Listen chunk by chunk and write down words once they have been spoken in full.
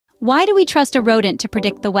Why do we trust a rodent to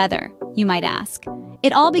predict the weather, you might ask?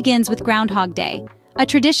 It all begins with Groundhog Day, a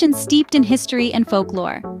tradition steeped in history and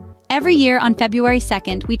folklore. Every year on February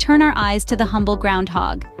 2nd, we turn our eyes to the humble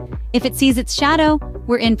groundhog. If it sees its shadow,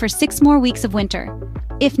 we're in for 6 more weeks of winter.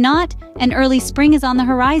 If not, an early spring is on the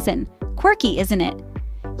horizon. Quirky, isn't it?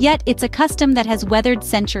 Yet it's a custom that has weathered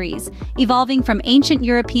centuries, evolving from ancient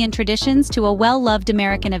European traditions to a well-loved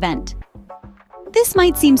American event. This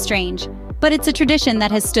might seem strange, but it's a tradition that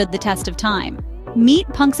has stood the test of time. Meet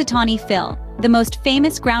Punxsutawney Phil, the most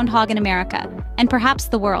famous groundhog in America, and perhaps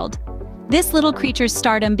the world. This little creature's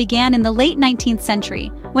stardom began in the late 19th century,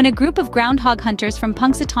 when a group of groundhog hunters from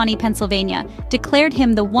Punxsutawney, Pennsylvania, declared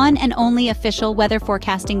him the one and only official weather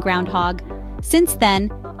forecasting groundhog. Since then,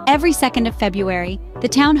 every 2nd of February, the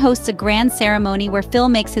town hosts a grand ceremony where Phil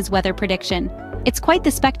makes his weather prediction. It's quite the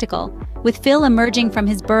spectacle, with Phil emerging from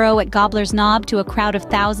his burrow at Gobbler's Knob to a crowd of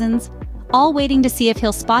thousands, all waiting to see if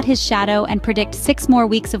he'll spot his shadow and predict 6 more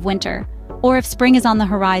weeks of winter, or if spring is on the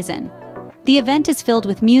horizon. The event is filled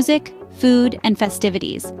with music, food, and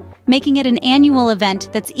festivities, making it an annual event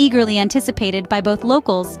that's eagerly anticipated by both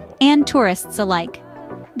locals and tourists alike.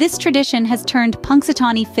 This tradition has turned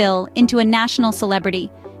Punxsutawney Phil into a national celebrity,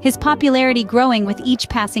 his popularity growing with each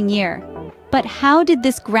passing year. But how did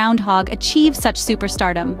this groundhog achieve such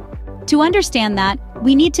superstardom? To understand that,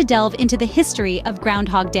 we need to delve into the history of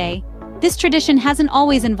Groundhog Day. This tradition hasn't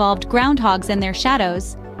always involved groundhogs and their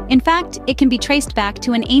shadows. In fact, it can be traced back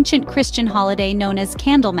to an ancient Christian holiday known as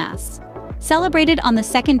Candlemas. Celebrated on the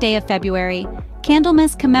 2nd day of February,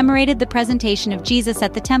 Candlemas commemorated the presentation of Jesus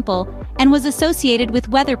at the temple and was associated with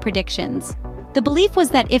weather predictions. The belief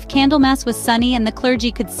was that if Candlemas was sunny and the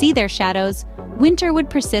clergy could see their shadows, winter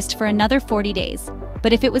would persist for another 40 days.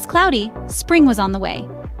 But if it was cloudy, spring was on the way.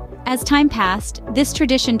 As time passed, this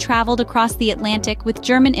tradition traveled across the Atlantic with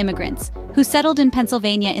German immigrants who settled in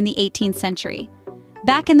Pennsylvania in the 18th century.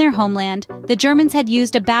 Back in their homeland, the Germans had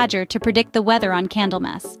used a badger to predict the weather on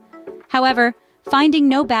Candlemas. However, finding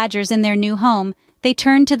no badgers in their new home, they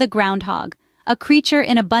turned to the groundhog, a creature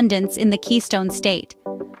in abundance in the Keystone State.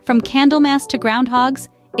 From Candlemas to groundhogs,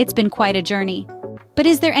 it's been quite a journey. But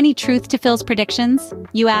is there any truth to Phil's predictions,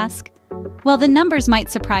 you ask? Well, the numbers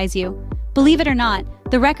might surprise you. Believe it or not,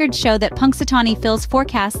 the records show that Punxsutawney Phil's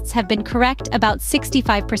forecasts have been correct about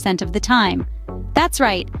 65% of the time. That's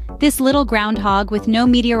right, this little groundhog with no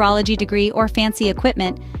meteorology degree or fancy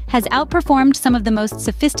equipment has outperformed some of the most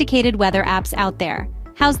sophisticated weather apps out there.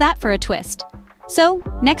 How's that for a twist? So,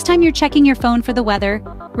 next time you're checking your phone for the weather,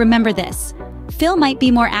 remember this: Phil might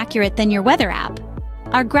be more accurate than your weather app.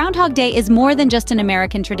 Our Groundhog Day is more than just an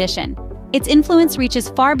American tradition. Its influence reaches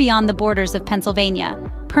far beyond the borders of Pennsylvania,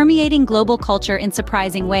 permeating global culture in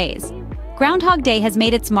surprising ways. Groundhog Day has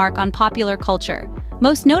made its mark on popular culture,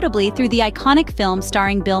 most notably through the iconic film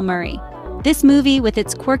starring Bill Murray. This movie, with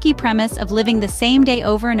its quirky premise of living the same day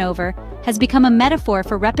over and over, has become a metaphor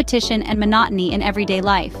for repetition and monotony in everyday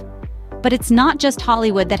life. But it's not just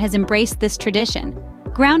Hollywood that has embraced this tradition.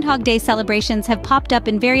 Groundhog Day celebrations have popped up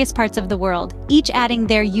in various parts of the world, each adding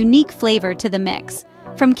their unique flavor to the mix.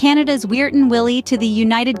 From Canada's Weird and Willy to the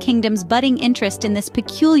United Kingdom's budding interest in this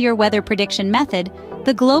peculiar weather prediction method,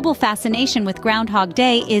 the global fascination with Groundhog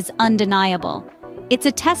Day is undeniable. It's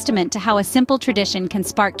a testament to how a simple tradition can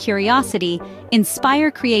spark curiosity,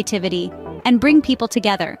 inspire creativity, and bring people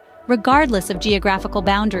together, regardless of geographical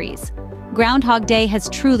boundaries. Groundhog Day has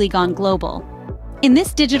truly gone global. In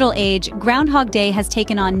this digital age, Groundhog Day has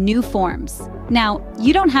taken on new forms. Now,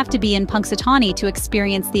 you don't have to be in Punxsutawney to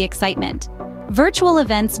experience the excitement. Virtual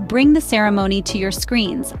events bring the ceremony to your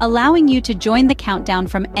screens, allowing you to join the countdown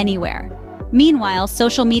from anywhere. Meanwhile,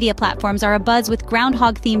 social media platforms are abuzz with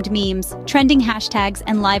groundhog-themed memes, trending hashtags,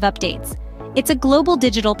 and live updates. It's a global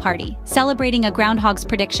digital party, celebrating a groundhog's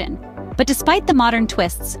prediction. But despite the modern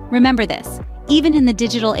twists, remember this: even in the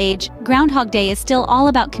digital age, Groundhog Day is still all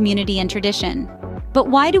about community and tradition. But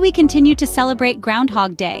why do we continue to celebrate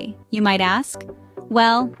Groundhog Day, you might ask?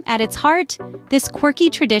 Well, at its heart, this quirky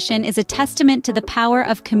tradition is a testament to the power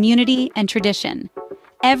of community and tradition.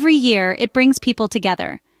 Every year, it brings people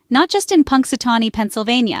together, not just in Punxsutawney,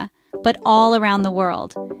 Pennsylvania, but all around the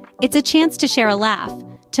world. It's a chance to share a laugh,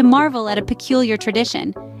 to marvel at a peculiar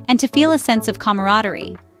tradition, and to feel a sense of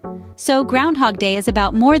camaraderie. So Groundhog Day is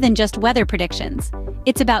about more than just weather predictions.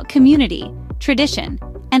 It's about community, tradition,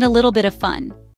 and a little bit of fun.